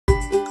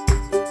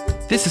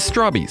This is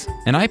Strawbies,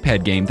 an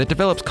iPad game that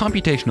develops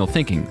computational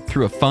thinking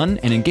through a fun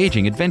and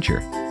engaging adventure.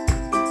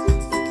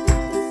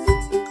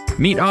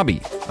 Meet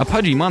Obby, a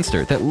pudgy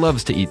monster that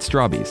loves to eat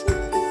strawbies.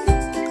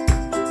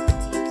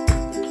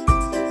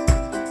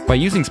 By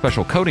using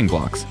special coding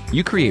blocks,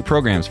 you create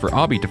programs for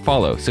Obby to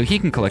follow so he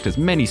can collect as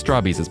many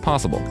strawbies as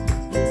possible.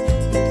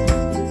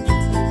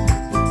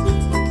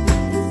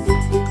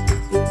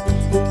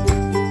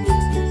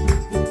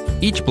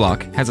 Each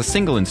block has a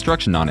single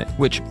instruction on it,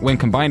 which, when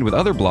combined with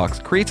other blocks,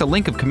 creates a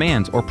link of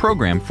commands or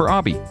program for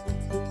Obby.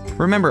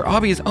 Remember,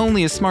 Obby is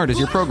only as smart as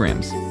your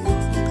programs.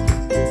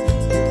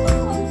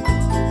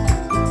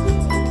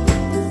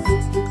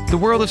 The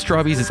world of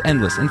Strawbies is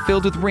endless and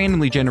filled with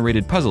randomly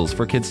generated puzzles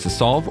for kids to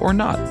solve or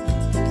not.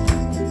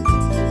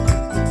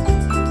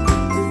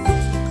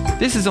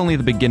 This is only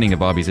the beginning of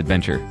Obby's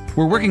adventure.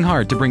 We're working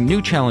hard to bring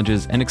new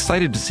challenges and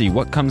excited to see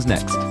what comes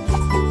next.